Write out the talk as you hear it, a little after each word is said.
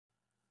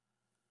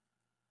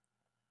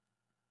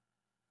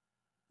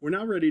We're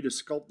now ready to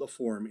sculpt the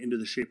form into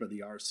the shape of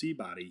the RC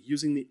body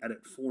using the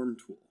Edit Form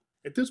tool.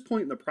 At this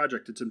point in the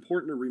project, it's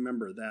important to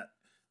remember that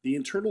the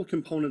internal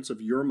components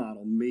of your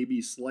model may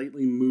be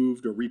slightly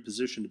moved or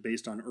repositioned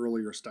based on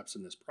earlier steps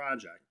in this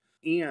project.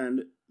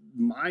 And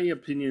my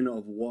opinion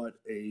of what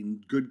a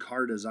good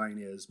car design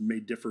is may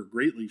differ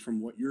greatly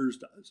from what yours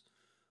does.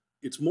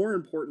 It's more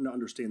important to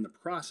understand the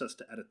process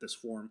to edit this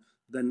form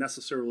than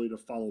necessarily to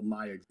follow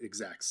my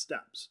exact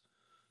steps.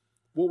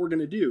 What we're going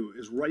to do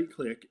is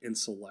right-click and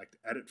select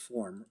Edit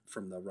Form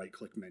from the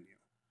right-click menu.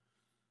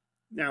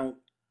 Now,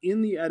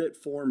 in the Edit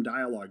Form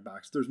dialog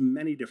box, there's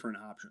many different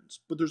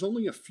options, but there's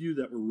only a few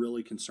that we're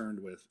really concerned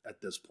with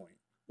at this point.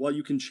 While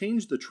you can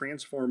change the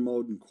transform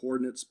mode and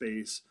coordinate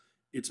space,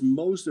 it's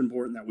most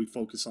important that we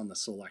focus on the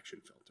selection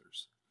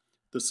filters.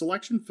 The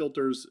selection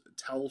filters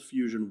tell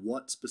Fusion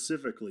what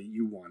specifically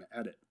you want to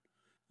edit.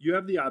 You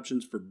have the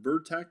options for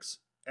vertex,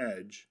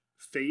 edge,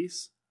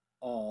 face,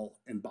 all,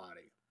 and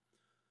body.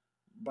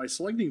 By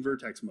selecting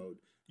vertex mode,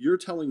 you're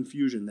telling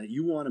Fusion that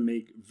you want to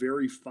make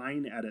very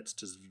fine edits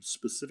to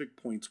specific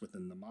points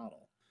within the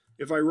model.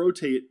 If I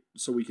rotate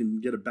so we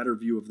can get a better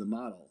view of the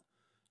model,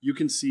 you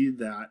can see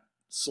that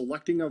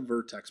selecting a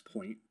vertex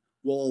point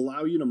will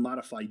allow you to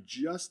modify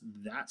just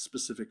that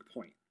specific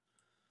point.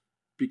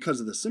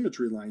 Because of the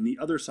symmetry line, the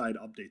other side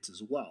updates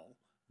as well,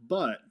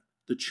 but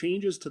the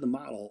changes to the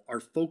model are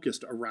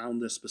focused around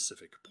this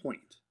specific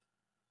point.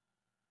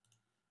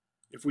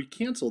 If we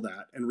cancel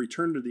that and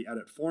return to the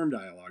Edit Form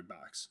dialog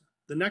box,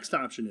 the next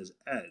option is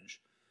Edge.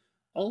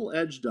 All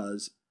Edge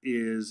does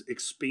is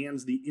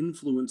expands the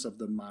influence of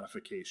the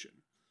modification.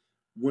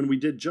 When we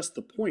did just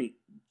the point,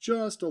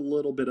 just a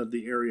little bit of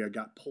the area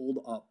got pulled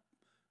up,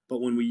 but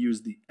when we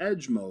use the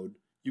Edge mode,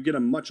 you get a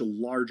much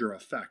larger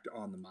effect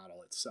on the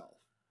model itself.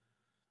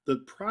 The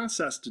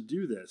process to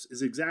do this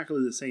is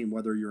exactly the same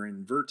whether you're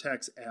in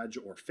Vertex, Edge,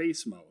 or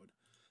Face mode,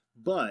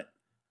 but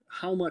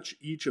how much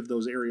each of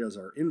those areas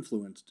are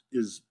influenced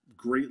is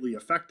greatly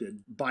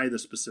affected by the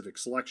specific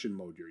selection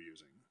mode you're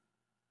using.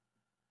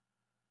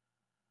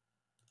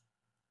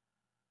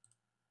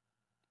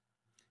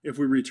 If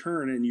we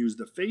return and use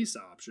the face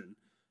option,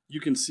 you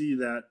can see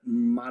that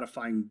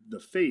modifying the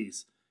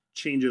face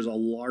changes a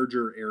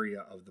larger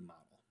area of the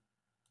model.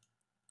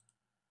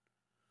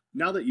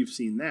 Now that you've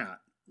seen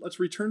that, let's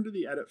return to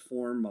the Edit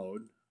Form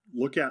mode,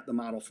 look at the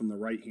model from the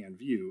right-hand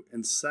view,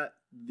 and set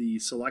the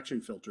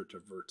selection filter to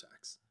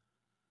Vertex.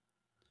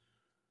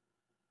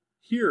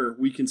 Here,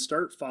 we can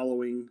start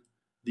following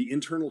the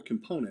internal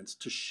components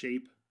to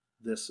shape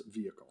this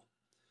vehicle.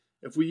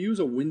 If we use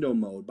a window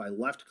mode by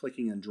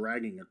left-clicking and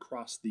dragging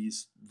across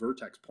these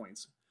vertex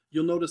points,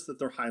 you'll notice that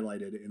they're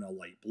highlighted in a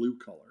light blue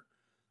color.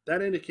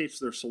 That indicates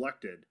they're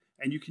selected,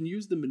 and you can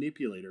use the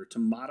manipulator to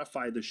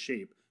modify the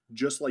shape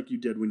just like you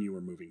did when you were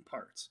moving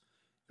parts.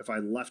 If I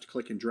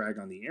left-click and drag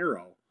on the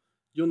arrow,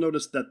 you'll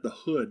notice that the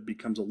hood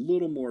becomes a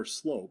little more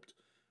sloped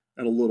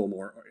and a little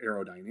more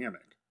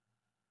aerodynamic.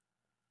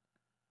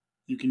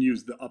 You can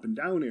use the up and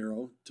down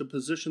arrow to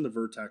position the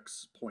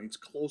vertex points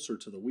closer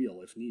to the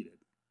wheel if needed.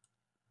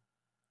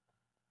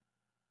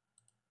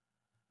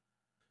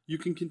 You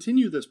can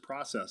continue this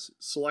process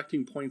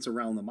selecting points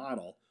around the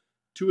model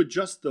to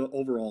adjust the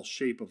overall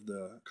shape of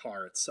the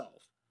car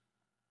itself.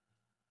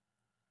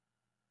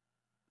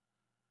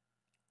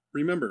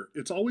 Remember,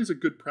 it's always a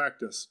good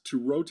practice to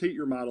rotate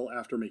your model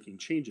after making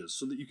changes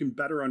so that you can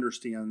better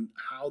understand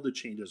how the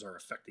changes are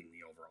affecting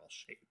the overall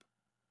shape.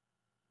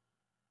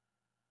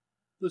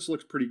 This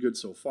looks pretty good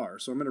so far,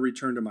 so I'm going to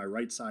return to my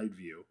right side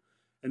view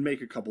and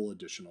make a couple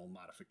additional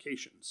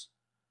modifications.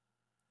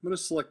 I'm going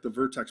to select the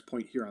vertex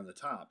point here on the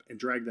top and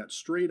drag that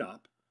straight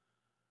up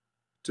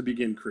to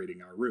begin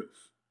creating our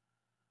roof.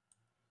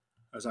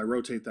 As I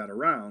rotate that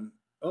around,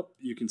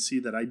 you can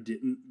see that I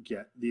didn't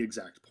get the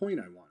exact point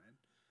I wanted.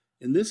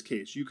 In this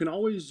case, you can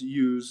always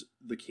use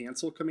the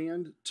cancel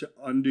command to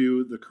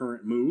undo the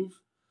current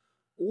move,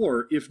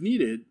 or if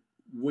needed,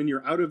 when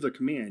you're out of the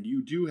command,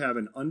 you do have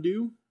an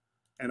undo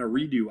and a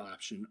redo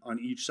option on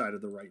each side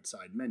of the right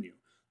side menu.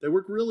 They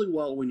work really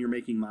well when you're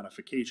making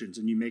modifications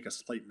and you make a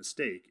slight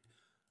mistake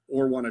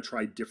or want to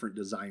try different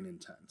design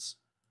intents.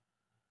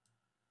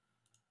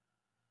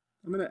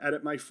 I'm going to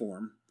edit my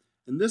form,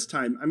 and this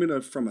time I'm going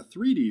to, from a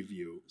 3D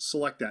view,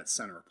 select that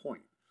center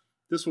point.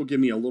 This will give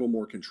me a little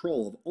more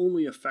control of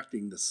only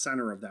affecting the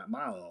center of that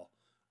model,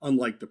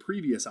 unlike the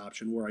previous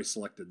option where I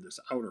selected this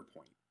outer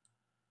point.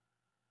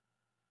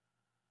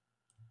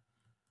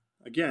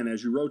 Again,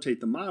 as you rotate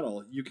the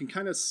model, you can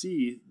kind of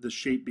see the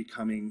shape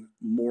becoming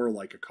more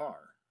like a car.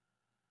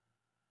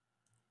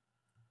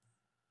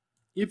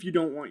 If you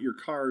don't want your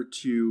car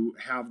to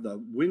have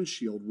the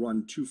windshield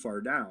run too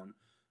far down,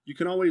 you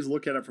can always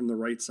look at it from the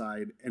right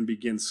side and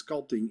begin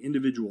sculpting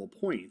individual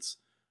points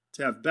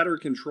to have better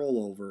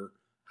control over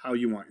how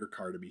you want your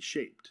car to be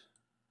shaped.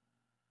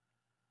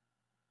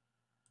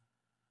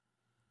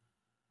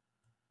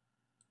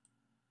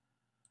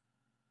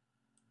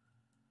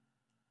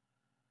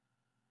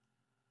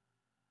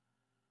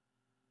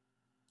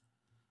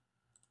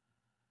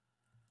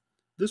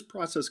 This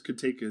process could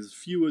take as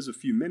few as a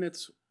few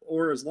minutes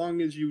or as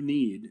long as you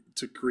need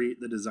to create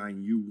the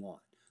design you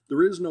want.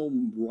 There is no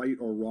right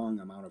or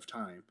wrong amount of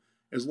time,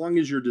 as long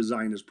as your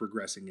design is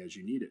progressing as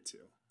you need it to.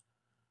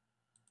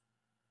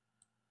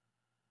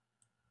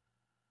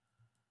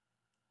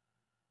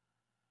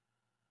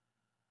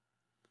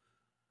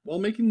 While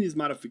making these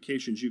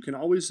modifications, you can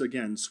always,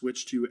 again,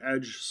 switch to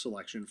edge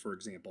selection, for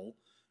example.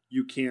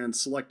 You can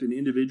select an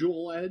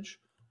individual edge,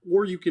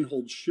 or you can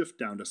hold Shift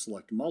down to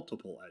select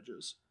multiple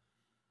edges.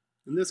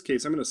 In this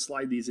case, I'm going to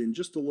slide these in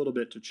just a little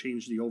bit to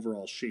change the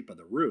overall shape of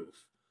the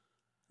roof.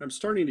 I'm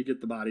starting to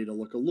get the body to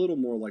look a little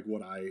more like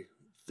what I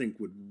think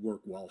would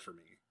work well for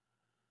me.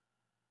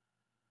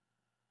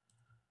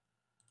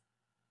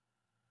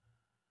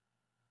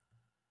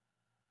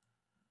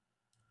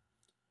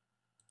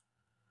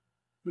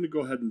 I'm going to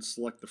go ahead and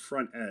select the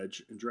front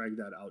edge and drag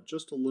that out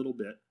just a little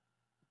bit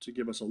to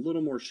give us a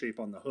little more shape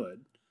on the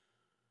hood.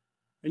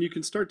 And you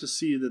can start to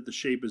see that the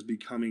shape is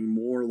becoming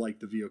more like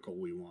the vehicle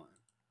we want.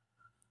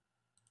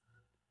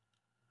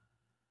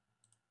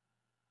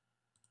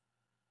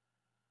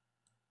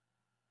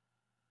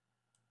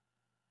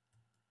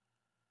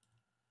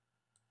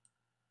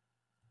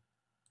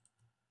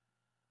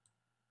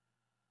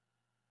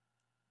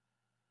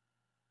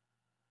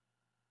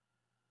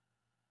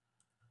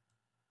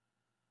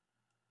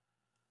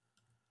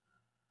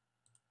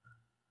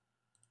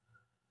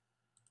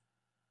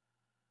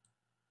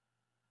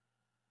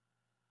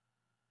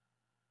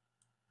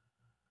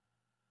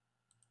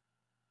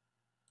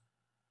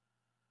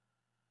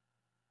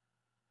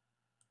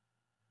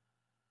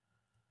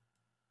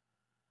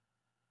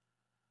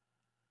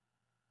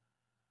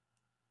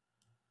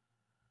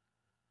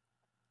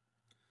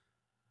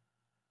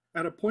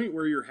 At a point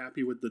where you're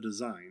happy with the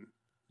design,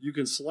 you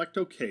can select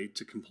OK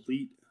to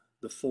complete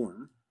the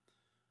form.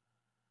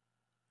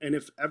 And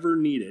if ever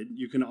needed,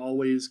 you can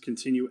always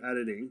continue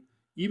editing,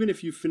 even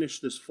if you finish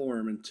this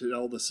form and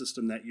tell the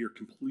system that you're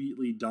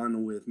completely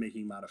done with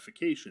making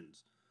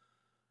modifications.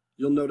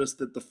 You'll notice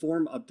that the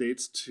form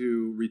updates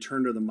to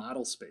return to the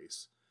model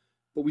space,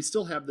 but we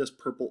still have this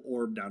purple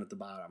orb down at the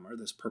bottom, or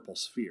this purple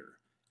sphere.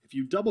 If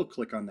you double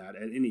click on that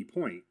at any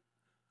point,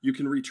 you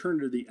can return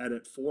to the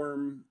edit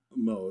form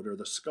mode or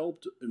the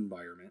sculpt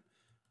environment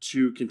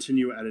to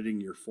continue editing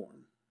your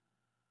form.